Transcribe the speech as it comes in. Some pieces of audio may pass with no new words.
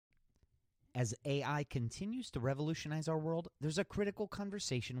As AI continues to revolutionize our world, there's a critical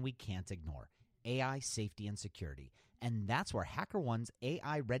conversation we can't ignore: AI safety and security. And that's where HackerOne's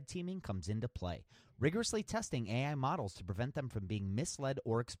AI red teaming comes into play, rigorously testing AI models to prevent them from being misled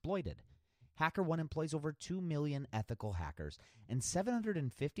or exploited. HackerOne employs over 2 million ethical hackers, and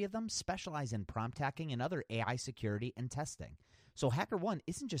 750 of them specialize in prompt hacking and other AI security and testing. So HackerOne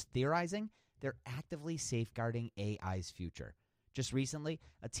isn't just theorizing, they're actively safeguarding AI's future. Just recently,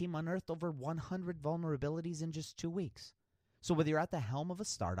 a team unearthed over 100 vulnerabilities in just 2 weeks. So whether you're at the helm of a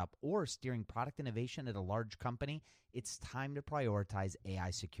startup or steering product innovation at a large company, it's time to prioritize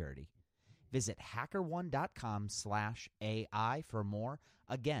AI security. Visit hackerone.com/AI for more.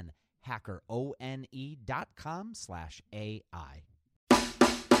 Again, hackerone.com/AI.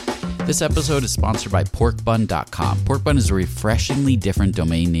 This episode is sponsored by porkbun.com. Porkbun is a refreshingly different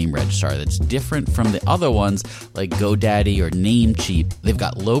domain name registrar that's different from the other ones like GoDaddy or Namecheap. They've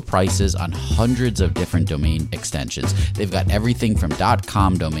got low prices on hundreds of different domain extensions. They've got everything from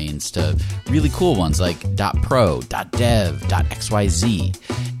 .com domains to really cool ones like .pro, .dev, .xyz.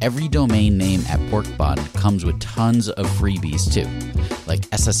 Every domain name at Porkbun comes with tons of freebies too, like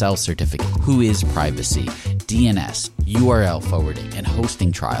SSL certificate, Whois privacy, DNS, URL forwarding, and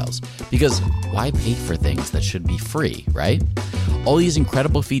hosting trials. Because why pay for things that should be free, right? All these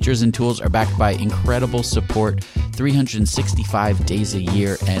incredible features and tools are backed by incredible support, 365 days a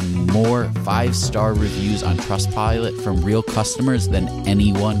year, and more 5-star reviews on Trustpilot from real customers than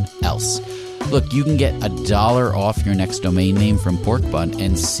anyone else. Look, you can get $1 off your next domain name from Porkbun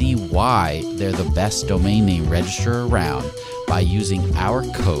and see why they're the best domain name registrar around by using our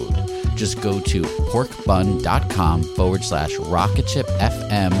code. Just go to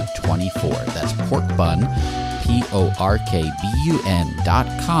porkbun.com/rocketshipfm24. That's porkbun,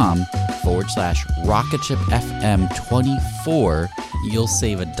 porkbun.com/rocketshipfm24. You'll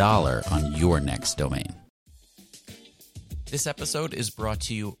save $1 on your next domain. This episode is brought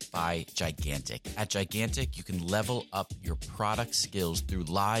to you by Gigantic. At Gigantic, you can level up your product skills through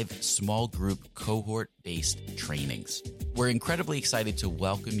live small group cohort-based trainings. We're incredibly excited to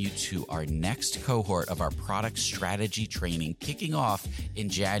welcome you to our next cohort of our product strategy training kicking off in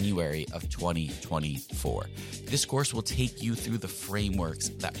January of 2024. This course will take you through the frameworks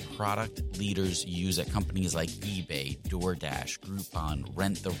that product leaders use at companies like eBay, DoorDash, Groupon,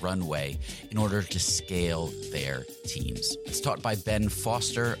 Rent the Runway in order to scale their teams. It's taught by Ben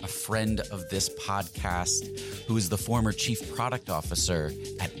Foster, a friend of this podcast, who is the former chief product officer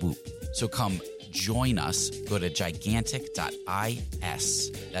at Whoop. So come join us. Go to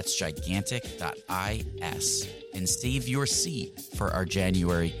gigantic.is. That's gigantic.is. And save your seat for our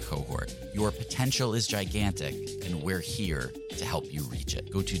January cohort. Your potential is gigantic, and we're here to help you reach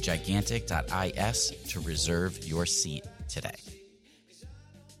it. Go to gigantic.is to reserve your seat today.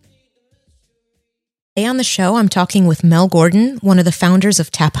 Today on the show, I'm talking with Mel Gordon, one of the founders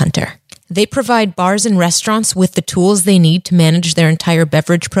of Tap Hunter. They provide bars and restaurants with the tools they need to manage their entire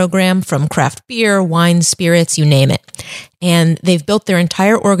beverage program, from craft beer, wine, spirits, you name it. And they've built their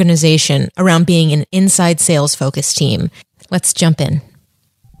entire organization around being an inside sales-focused team. Let's jump in.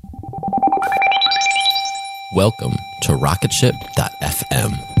 Welcome to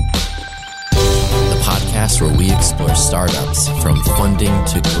Rocketship.fm, the podcast where we explore startups from funding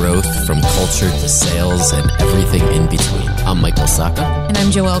to growth, from culture to sales, and everything in between. I'm Michael Saka. And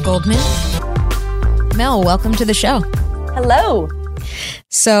I'm Joelle Goldman. Mel, welcome to the show. Hello.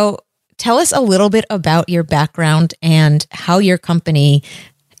 So tell us a little bit about your background and how your company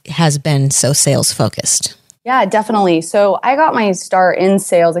has been so sales-focused. Yeah, definitely. So I got my start in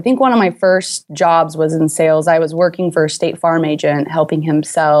sales. I think one of my first jobs was in sales. I was working for a State Farm agent, helping him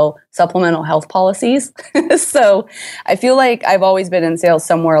sell supplemental health policies. So I feel like I've always been in sales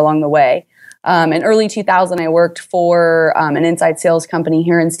somewhere along the way. In early 2000, I worked for an inside sales company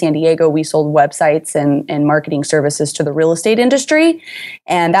here in San Diego. We sold websites and marketing services to the real estate industry.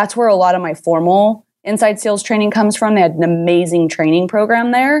 And that's where a lot of my formal inside sales training comes from. They had an amazing training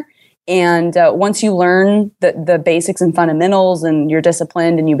program there. And once you learn the basics and fundamentals and you're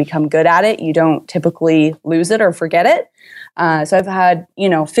disciplined and you become good at it, you don't typically lose it or forget it. So I've had,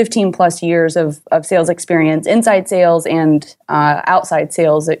 15 plus years of sales experience, inside sales and outside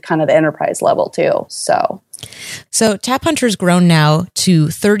sales at kind of the enterprise level too. So Tap Hunter's grown now to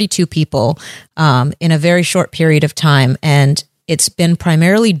 32 people in a very short period of time. And it's been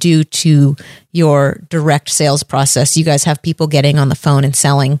primarily due to your direct sales process. You guys have people getting on the phone and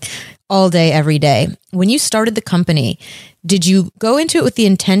selling all day, every day. When you started the company, did you go into it with the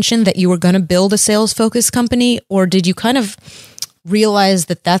intention that you were going to build a sales-focused company, or did you kind of realize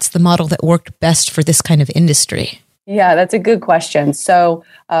that that's the model that worked best for this kind of industry? Yeah, that's a good question. So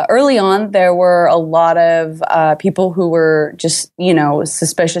early on, there were a lot of people who were just,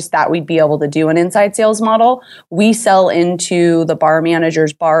 suspicious that we'd be able to do an inside sales model. We sell into the bar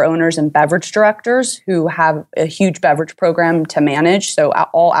managers, bar owners, and beverage directors who have a huge beverage program to manage. So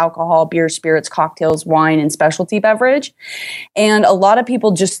all alcohol, beer, spirits, cocktails, wine, and specialty beverage. And a lot of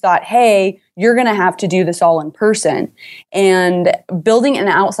people just thought, hey, you're going to have to do this all in person. And building an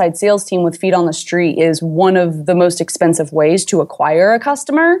outside sales team with feet on the street is one of the most expensive ways to acquire a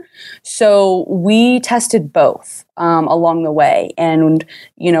customer. So we tested both along the way. And,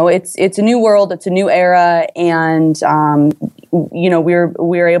 it's a new world, it's a new era. And,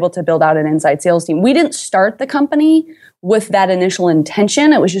 we're able to build out an inside sales team. We didn't start the company with that initial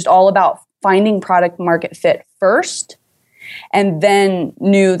intention. It was just all about finding product market fit first, and then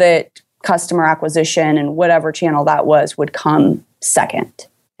knew that customer acquisition and whatever channel that was would come second.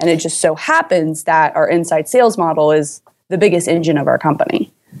 And it just so happens that our inside sales model is the biggest engine of our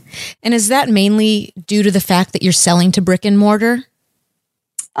company. And is that mainly due to the fact that you're selling to brick and mortar?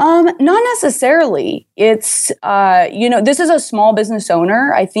 Not necessarily. It's, this is a small business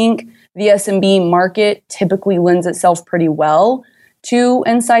owner. I think the SMB market typically lends itself pretty well to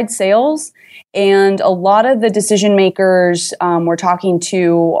inside sales. And a lot of the decision makers we're talking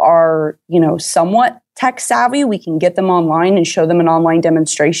to are, somewhat tech savvy. We can get them online and show them an online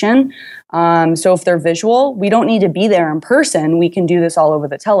demonstration. So if they're visual, we don't need to be there in person. We can do this all over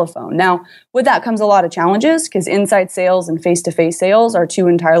the telephone. Now, with that comes a lot of challenges because inside sales and face-to-face sales are two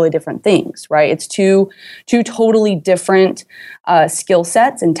entirely different things, right? It's two totally different skill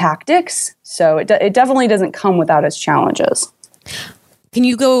sets and tactics. So it definitely doesn't come without its challenges. Can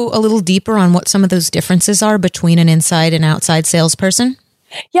you go a little deeper on what some of those differences are between an inside and outside salesperson?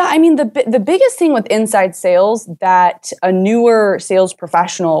 Yeah, I mean, the biggest thing with inside sales that a newer sales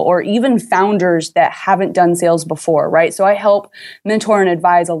professional or even founders that haven't done sales before, right? So I help mentor and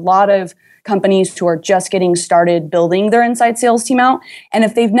advise a lot of companies who are just getting started building their inside sales team out. And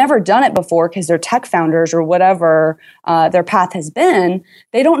if they've never done it before because they're tech founders or whatever their path has been,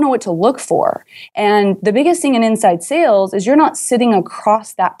 they don't know what to look for. And the biggest thing in inside sales is you're not sitting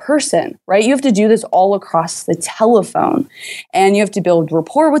across that person, right? You have to do this all across the telephone. And you have to build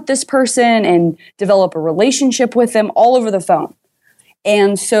rapport with this person and develop a relationship with them all over the phone.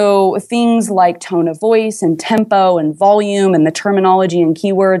 And so things like tone of voice and tempo and volume and the terminology and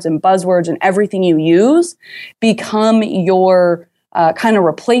keywords and buzzwords and everything you use become your kind of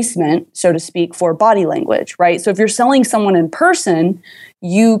replacement, so to speak, for body language, right? So if you're selling someone in person,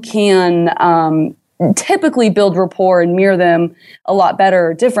 you can typically build rapport and mirror them a lot better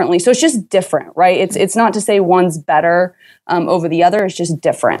or differently. So it's just different, right? It's not to say one's better over the other. It's just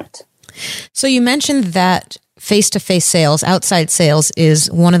different. So you mentioned that face-to-face sales, outside sales, is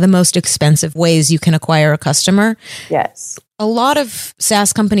one of the most expensive ways you can acquire a customer. Yes. A lot of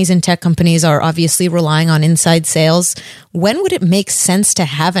SaaS companies and tech companies are obviously relying on inside sales. When would it make sense to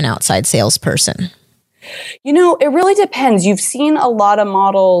have an outside salesperson? It really depends. You've seen a lot of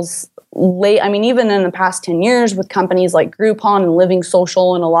models even in the past 10 years with companies like Groupon and Living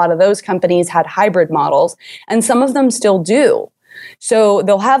Social, and a lot of those companies had hybrid models, and some of them still do. So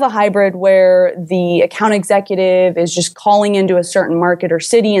they'll have a hybrid where the account executive is just calling into a certain market or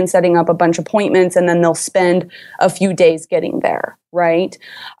city and setting up a bunch of appointments, and then they'll spend a few days getting there, right?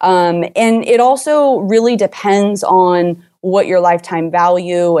 And it also really depends on what your lifetime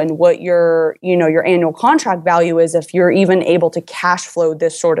value and what your annual contract value is, if you're even able to cash flow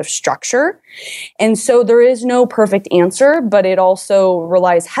this sort of structure. And so there is no perfect answer, but it also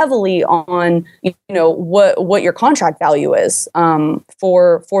relies heavily on, what your contract value is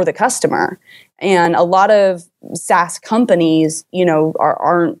for the customer. And a lot of SaaS companies,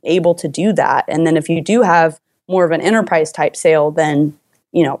 aren't able to do that. And then if you do have more of an enterprise type sale, then,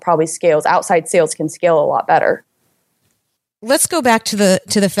 probably outside sales can scale a lot better. Let's go back to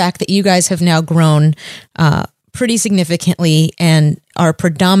the fact that you guys have now grown pretty significantly and are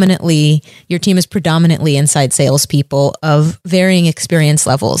your team is predominantly inside salespeople of varying experience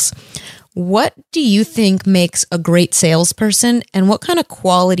levels. What do you think makes a great salesperson, and what kind of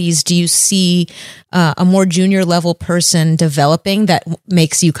qualities do you see a more junior level person developing that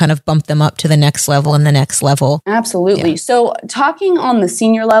makes you kind of bump them up to the next level and the next level? Absolutely. Yeah. So talking on the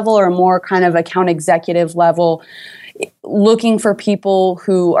senior level or more kind of account executive level, looking for people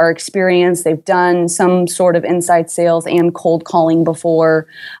who are experienced, they've done some sort of inside sales and cold calling before.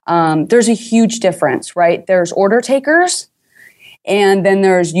 There's a huge difference, right? There's order takers, and then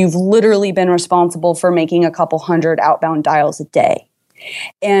you've literally been responsible for making a couple hundred outbound dials a day.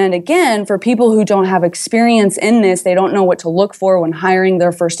 And again, for people who don't have experience in this, they don't know what to look for when hiring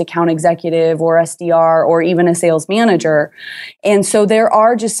their first account executive or SDR or even a sales manager. And so there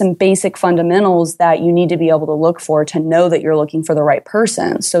are just some basic fundamentals that you need to be able to look for to know that you're looking for the right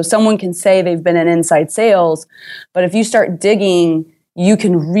person. So someone can say they've been in inside sales, but if you start digging, you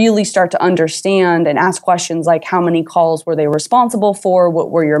can really start to understand and ask questions like how many calls were they responsible for?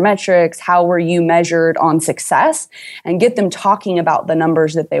 What were your metrics? How were you measured on success? And get them talking about the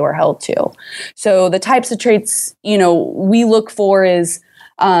numbers that they were held to. So the types of traits, we look for is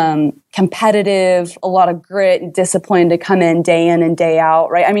competitive, a lot of grit and discipline to come in and day out,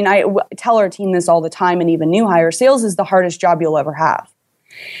 right? I mean, I tell our team this all the time, and even new hire, sales is the hardest job you'll ever have.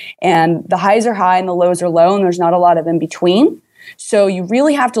 And the highs are high and the lows are low, and there's not a lot of in between. So you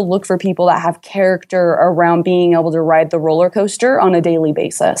really have to look for people that have character around being able to ride the roller coaster on a daily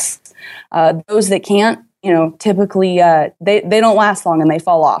basis. Those that can't, typically they don't last long and they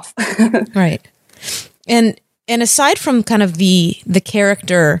fall off. Right. And aside from kind of the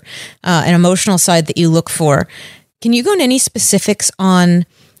character and emotional side that you look for, can you go into any specifics on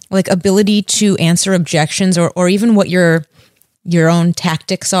like ability to answer objections or even what your own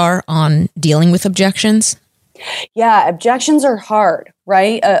tactics are on dealing with objections? Yeah, objections are hard,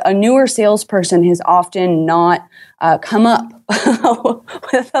 right? A newer salesperson has often not come up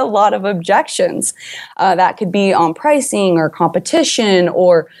with a lot of objections. That could be on pricing or competition,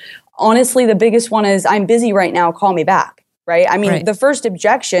 or honestly, the biggest one is, I'm busy right now, call me back, right? I mean, Right. The first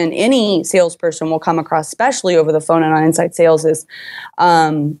objection any salesperson will come across, especially over the phone and on inside sales, is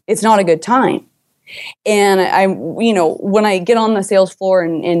it's not a good time. And when I get on the sales floor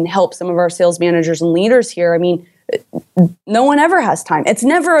and help some of our sales managers and leaders here, I mean, no one ever has time. It's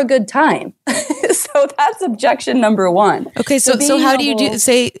never a good time. So that's objection number one. Okay, so how do you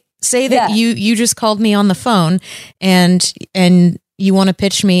say that you just called me on the phone and you want to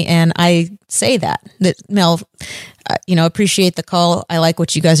pitch me, and I say that Mel, appreciate the call. I like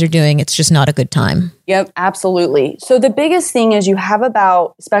what you guys are doing. It's just not a good time. Yep, absolutely. So the biggest thing is you have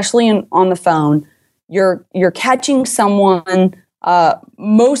about, especially on the phone, you're catching someone,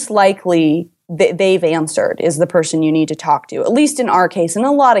 most likely they've answered is the person you need to talk to, at least in our case. In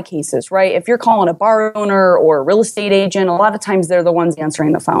a lot of cases, right? If you're calling a bar owner or a real estate agent, a lot of times they're the ones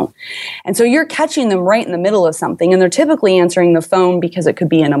answering the phone. And so you're catching them right in the middle of something, and they're typically answering the phone because it could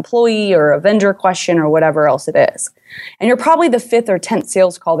be an employee or a vendor question or whatever else it is. And you're probably the 5th or 10th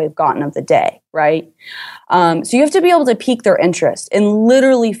sales call they've gotten of the day, right? So you have to be able to pique their interest in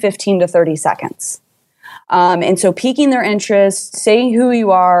literally 15 to 30 seconds. And so piquing their interest, saying who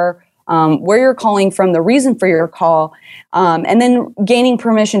you are, where you're calling from, the reason for your call, and then gaining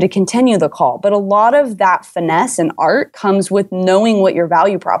permission to continue the call. But a lot of that finesse and art comes with knowing what your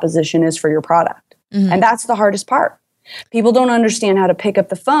value proposition is for your product. Mm-hmm. And that's the hardest part. People don't understand how to pick up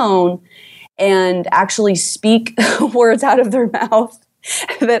the phone and actually speak words out of their mouth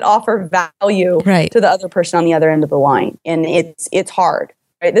that offer value right. to the other person on the other end of the line. And it's hard.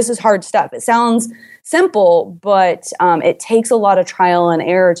 Right? This is hard stuff. It sounds simple, but it takes a lot of trial and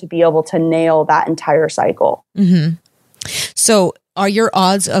error to be able to nail that entire cycle. Mm-hmm. So are your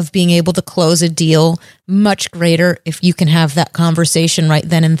odds of being able to close a deal much greater if you can have that conversation right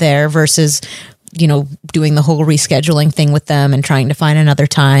then and there versus, doing the whole rescheduling thing with them and trying to find another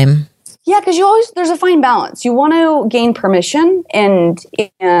time? Yeah, because there's a fine balance. You want to gain permission and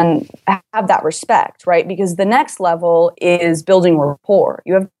have that respect, right? Because the next level is building rapport.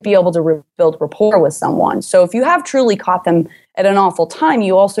 You have to be able to build rapport with someone. So if you have truly caught them at an awful time,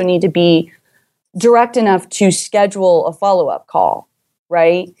 you also need to be direct enough to schedule a follow-up call,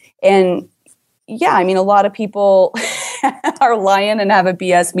 right? And yeah, I mean, a lot of people are lying and have a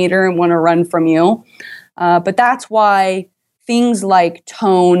BS meter and want to run from you. But that's why things like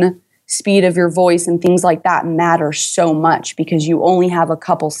tone, speed of your voice, and things like that matter so much, because you only have a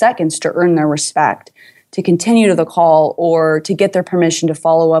couple seconds to earn their respect, to continue to the call, or to get their permission to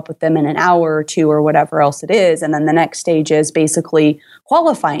follow up with them in an hour or two or whatever else it is. And then the next stage is basically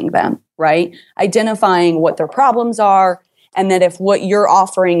qualifying them, right? Identifying what their problems are, and that if what you're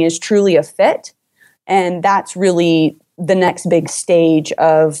offering is truly a fit. And that's really the next big stage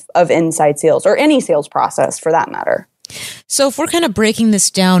of inside sales, or any sales process for that matter. So if we're kind of breaking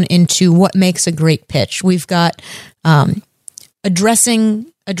this down into what makes a great pitch, we've got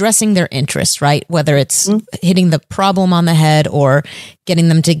addressing their interest, right? Whether it's hitting the problem on the head or getting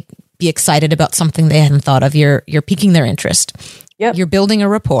them to be excited about something they hadn't thought of. You're piquing their interest. Yep. You're building a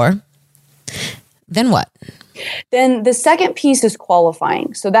rapport. Then what? Then the second piece is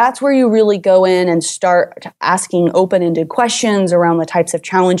qualifying. So that's where you really go in and start asking open-ended questions around the types of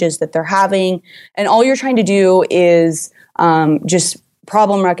challenges that they're having. And all you're trying to do is just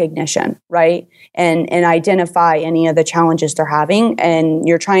problem recognition, right? And identify any of the challenges they're having. And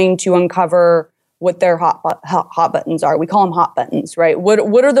you're trying to uncover what their hot buttons are. We call them hot buttons, right?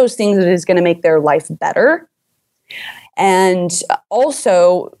 What are those things that is going to make their life better? And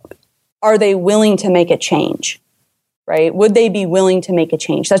also, are they willing to make a change, right? Would they be willing to make a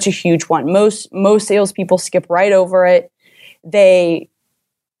change? That's a huge one. Most salespeople skip right over it.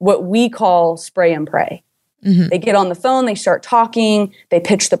 What we call spray and pray. Mm-hmm. They get on the phone, they start talking, they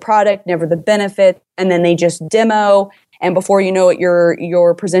pitch the product, never the benefit, and then they just demo. And before you know it,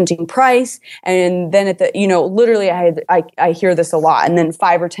 you're presenting price. And then literally I hear this a lot. And then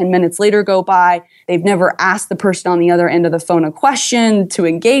 5 or 10 minutes later go by, they've never asked the person on the other end of the phone a question to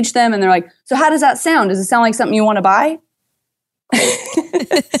engage them. And they're like, so how does that sound? Does it sound like something you want to buy?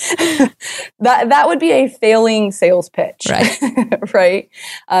 That would be a failing sales pitch, right? Right.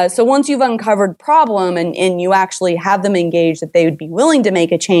 So once you've uncovered problem and you actually have them engaged that they would be willing to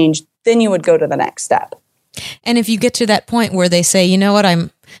make a change, then you would go to the next step. And if you get to that point where they say, you know what,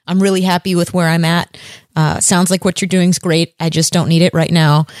 I'm really happy with where I'm at. Sounds like what you're doing is great. I just don't need it right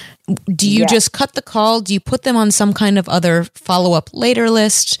now. Do you just cut the call? Do you put them on some kind of other follow-up later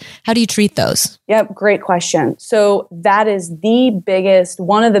list? How do you treat those? Yep, great question. So that is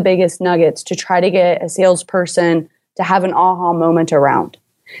one of the biggest nuggets to try to get a salesperson to have an aha moment around.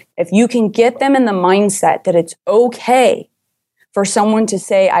 If you can get them in the mindset that it's okay for someone to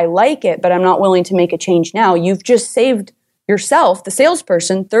say, I like it, but I'm not willing to make a change now, you've just saved yourself, the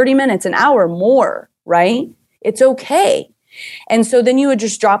salesperson, 30 minutes, an hour more, right? It's okay. And so then you would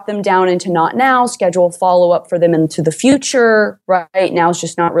just drop them down into not now, schedule follow-up for them into the future, right? Now is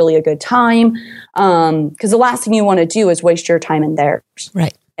just not really a good time. Because the last thing you want to do is waste your time and theirs.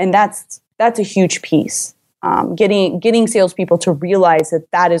 Right. And that's a huge piece. Getting salespeople to realize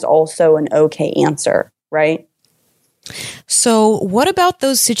that is also an okay answer, right? So what about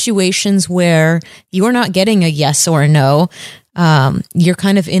those situations where you're not getting a yes or a no? You're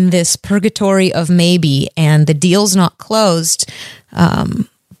kind of in this purgatory of maybe, and the deal's not closed,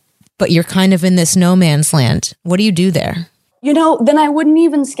 but you're kind of in this no man's land. What do you do there? Then I wouldn't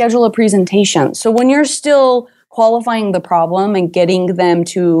even schedule a presentation. So when you're still qualifying the problem and getting them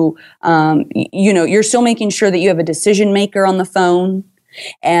to, you're still making sure that you have a decision maker on the phone,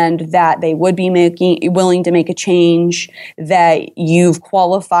 and that they would be willing to make a change, that you've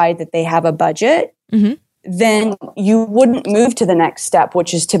qualified that they have a budget, mm-hmm. then you wouldn't move to the next step,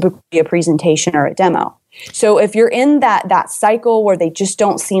 which is typically a presentation or a demo. So if you're in that cycle where they just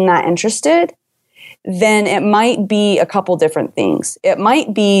don't seem that interested, then it might be a couple different things. It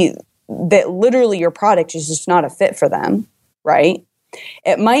might be that literally your product is just not a fit for them, right?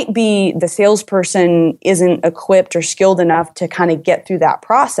 It might be the salesperson isn't equipped or skilled enough to kind of get through that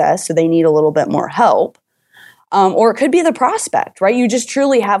process, so they need a little bit more help. Or it could be the prospect, right? You just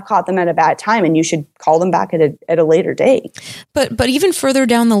truly have caught them at a bad time, and you should call them back at a later date. But even further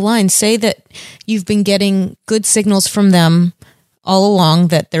down the line, say that you've been getting good signals from them all along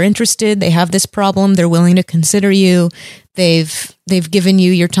that they're interested, they have this problem, they're willing to consider you, they've given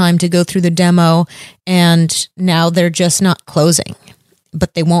you your time to go through the demo, and now they're just not closing,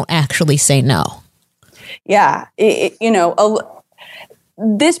 but they won't actually say no. Yeah.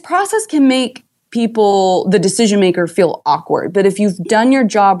 This process can make people, the decision maker, feel awkward. But if you've done your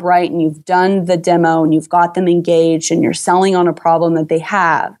job right and you've done the demo and you've got them engaged and you're selling on a problem that they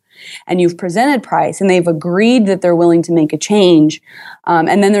have, and you've presented price and they've agreed that they're willing to make a change,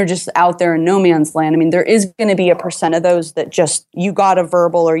 and then they're just out there in no man's land. I mean, there is going to be a % of those that just, you got a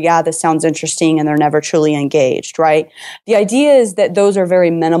verbal or, yeah, this sounds interesting, and they're never truly engaged, right? The idea is that those are very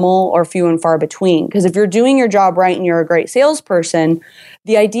minimal or few and far between. Because if you're doing your job right and you're a great salesperson,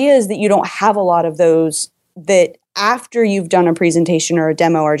 the idea is that you don't have a lot of those that after you've done a presentation or a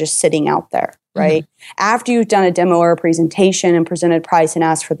demo are just sitting out there. Right? Mm-hmm. After you've done a demo or a presentation and presented price and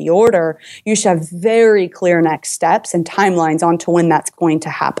asked for the order, you should have very clear next steps and timelines on to when that's going to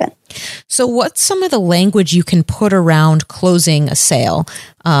happen. So what's some of the language you can put around closing a sale?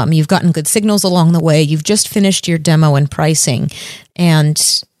 You've gotten good signals along the way. You've just finished your demo and pricing,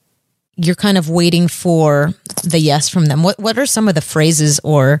 and you're kind of waiting for the yes from them. What are some of the phrases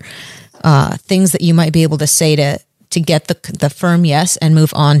or things that you might be able to say to get the firm yes and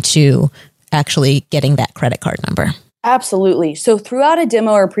move on to actually getting that credit card number? Absolutely. So throughout a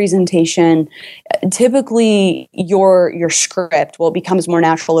demo or presentation, typically your script, well, it becomes more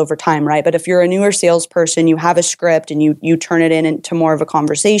natural over time, right? But if you're a newer salesperson, you have a script and you turn it into more of a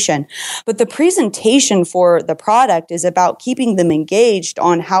conversation. But the presentation for the product is about keeping them engaged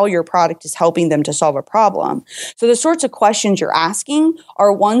on how your product is helping them to solve a problem. So the sorts of questions you're asking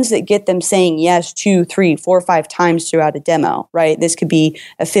are ones that get them saying yes 2, 3, 4, 5 times throughout a demo, right? This could be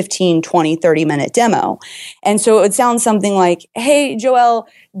a 15, 20, 30-minute demo. And so it sounds something like, hey, Joelle,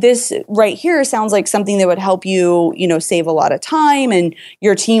 this right here sounds like something that would help you, save a lot of time, and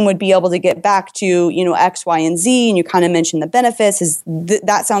your team would be able to get back to, X, Y, and Z. And you kind of mentioned the benefits.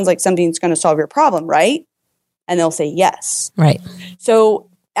 That sounds like something that's going to solve your problem, right? And they'll say yes. Right. So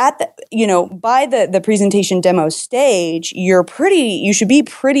at by the presentation demo stage, you should be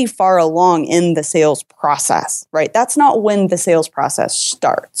pretty far along in the sales process, right? That's not when the sales process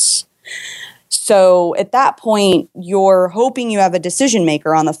starts. So at that point, you're hoping you have a decision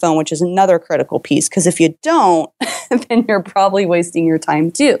maker on the phone, which is another critical piece. Because if you don't, then you're probably wasting your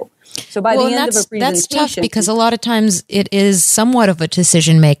time too. So by the end of a presentation, that's tough because a lot of times it is somewhat of a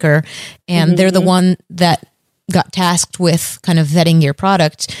decision maker, and they're the one that got tasked with kind of vetting your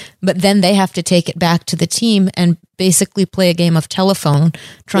product, but then they have to take it back to the team and basically play a game of telephone,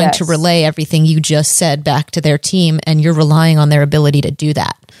 trying to relay everything you just said back to their team, and you're relying on their ability to do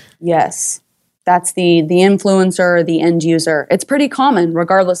that. Yes. That's the influencer, the end user. It's pretty common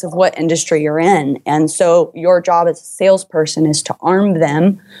regardless of what industry you're in. And so your job as a salesperson is to arm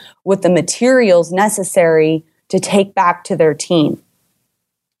them with the materials necessary to take back to their team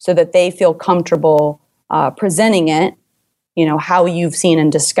so that they feel comfortable presenting it, how you've seen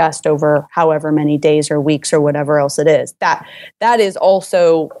and discussed over however many days or weeks or whatever else it is. That's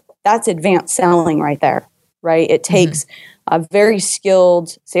advanced selling right there, right? It takes a very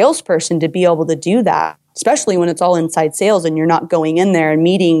skilled salesperson to be able to do that, especially when it's all inside sales and you're not going in there and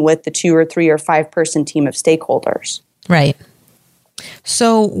meeting with the 2 or 3 or 5 person team of stakeholders. Right.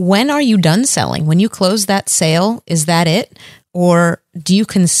 So when are you done selling? When you close that sale, is that it? Or do you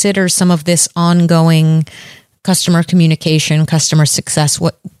consider some of this ongoing customer communication, customer success,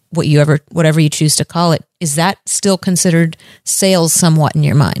 whatever you choose to call it, is that still considered sales somewhat in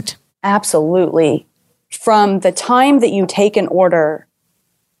your mind? Absolutely. From the time that you take an order,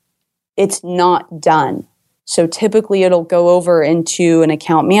 it's not done. So typically it'll go over into an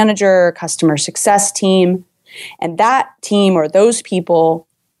account manager, customer success team, and that team or those people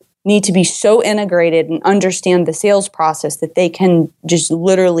need to be so integrated and understand the sales process that they can just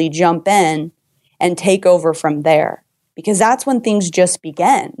literally jump in and take over from there. Because that's when things just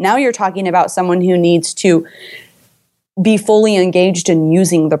begin. Now you're talking about someone who needs to be fully engaged in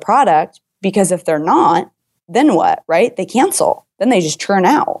using the product, because if they're not, then what, right? They cancel. Then they just churn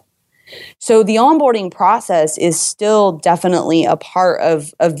out. So the onboarding process is still definitely a part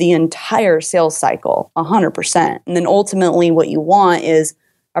of the entire sales cycle, 100%. And then ultimately what you want is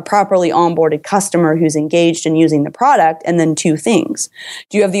a properly onboarded customer who's engaged in using the product. And then 2 things.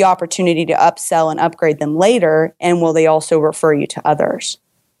 Do you have the opportunity to upsell and upgrade them later? And will they also refer you to others?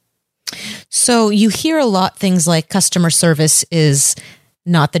 So you hear a lot things like customer service is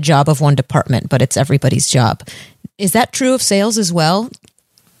not the job of one department, but it's everybody's job. Is that true of sales as well?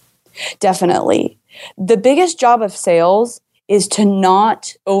 Definitely. The biggest job of sales is to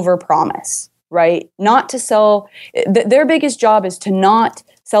not overpromise, right? Not to sell. Their biggest job is to not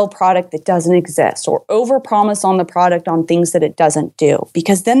sell product that doesn't exist or overpromise on the product on things that it doesn't do,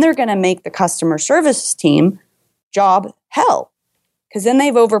 because then they're going to make the customer service team job hell, because then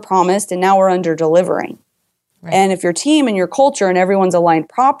they've overpromised and now we're under delivering. Right. And if your team and your culture and everyone's aligned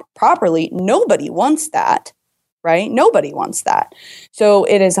properly, nobody wants that, right? Nobody wants that. So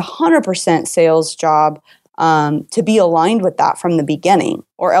it is 100% sales job to be aligned with that from the beginning,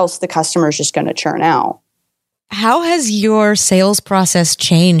 or else the customer is just going to churn out. How has your sales process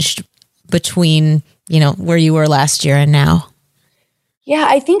changed between, where you were last year and now? Yeah,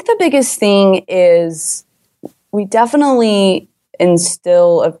 I think the biggest thing is we definitely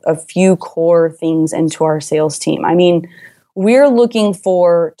instill a few core things into our sales team. I mean, we're looking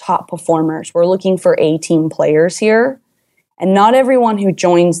for top performers. We're looking for A-team players here. And not everyone who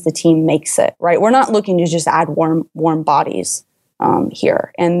joins the team makes it, right? We're not looking to just add warm bodies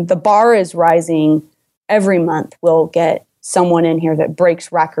here. And the bar is rising every month. We'll get someone in here that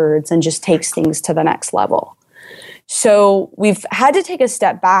breaks records and just takes things to the next level. So we've had to take a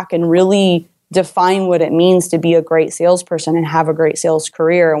step back and really define what it means to be a great salesperson and have a great sales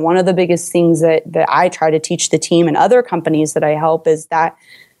career. And one of the biggest things that I try to teach the team and other companies that I help is that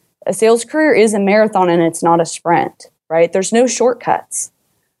a sales career is a marathon and it's not a sprint, right? There's no shortcuts.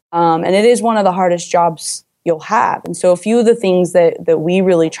 And it is one of the hardest jobs you'll have. And so a few of the things that we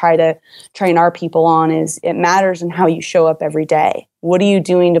really try to train our people on is it matters in how you show up every day. What are you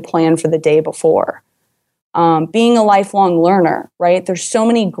doing to plan for the day before? Being a lifelong learner, right? There's so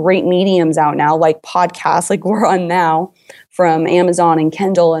many great mediums out now, like podcasts, like we're on now, from Amazon and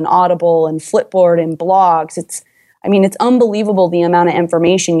Kindle and Audible and Flipboard and blogs. It's unbelievable the amount of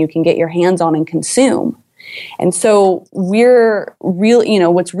information you can get your hands on and consume. And so we're really,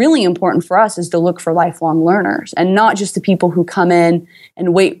 what's really important for us is to look for lifelong learners, and not just the people who come in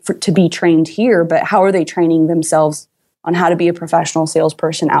and wait to be trained here, but how are they training themselves on how to be a professional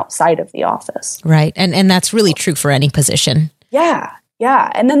salesperson outside of the office. Right. And that's really true for any position. Yeah.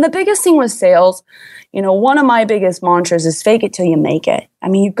 And then the biggest thing with sales, one of my biggest mantras is fake it till you make it. I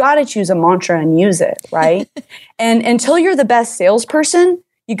mean, you've got to choose a mantra and use it, right? And until you're the best salesperson,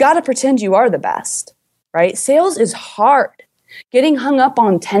 you got to pretend you are the best, right? Sales is hard. Getting hung up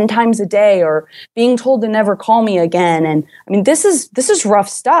on 10 times a day or being told to never call me again. And I mean, this is rough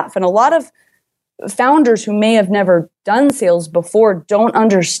stuff. And a lot of founders who may have never done sales before don't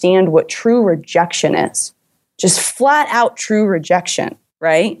understand what true rejection is. Just flat out true rejection,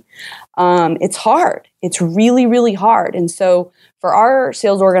 right? It's hard. It's really, really hard. And so for our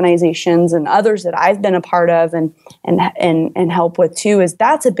sales organizations and others that I've been a part of and help with too, is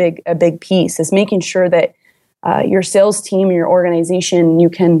that's a big piece, is making sure that your sales team, your organization, you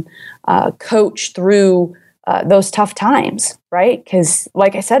can coach through those tough times, right? Because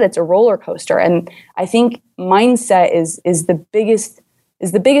like I said, it's a roller coaster. And I think mindset is the biggest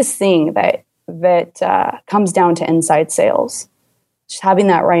thing that comes down to inside sales. Just having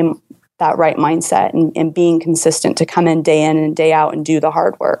that right mindset and being consistent to come in and day out and do the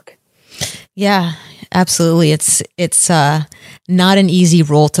hard work. Yeah, absolutely. It's not an easy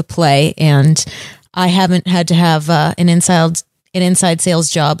role to play, and I haven't had to have an inside sales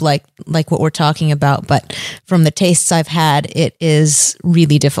job like what we're talking about, but from the tastes I've had, it is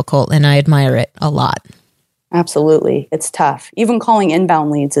really difficult, and I admire it a lot. Absolutely. It's tough. Even calling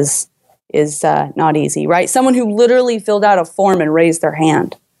inbound leads is not easy, right? Someone who literally filled out a form and raised their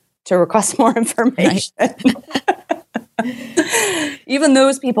hand to request more information. Right. Even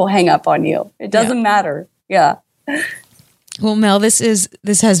those people hang up on you. It doesn't matter. Yeah. Well, Mel, this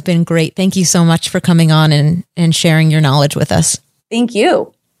has been great. Thank you so much for coming on and sharing your knowledge with us. Thank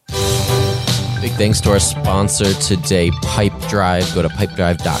you. Big thanks to our sponsor today, Pipedrive. Go to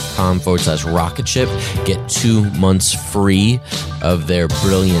pipedrive.com/rocketship. Get 2 months free of their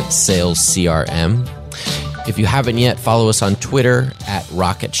brilliant sales CRM. If you haven't yet, follow us on Twitter at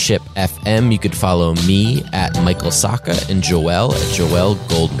RocketShipFM. You could follow me at Michael Saka and Joelle at Joelle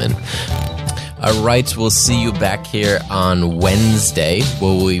Goldman. All right, we'll see you back here on Wednesday,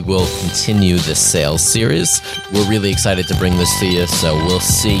 where we will continue this sales series. We're really excited to bring this to you, so we'll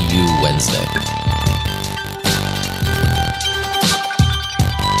see you Wednesday.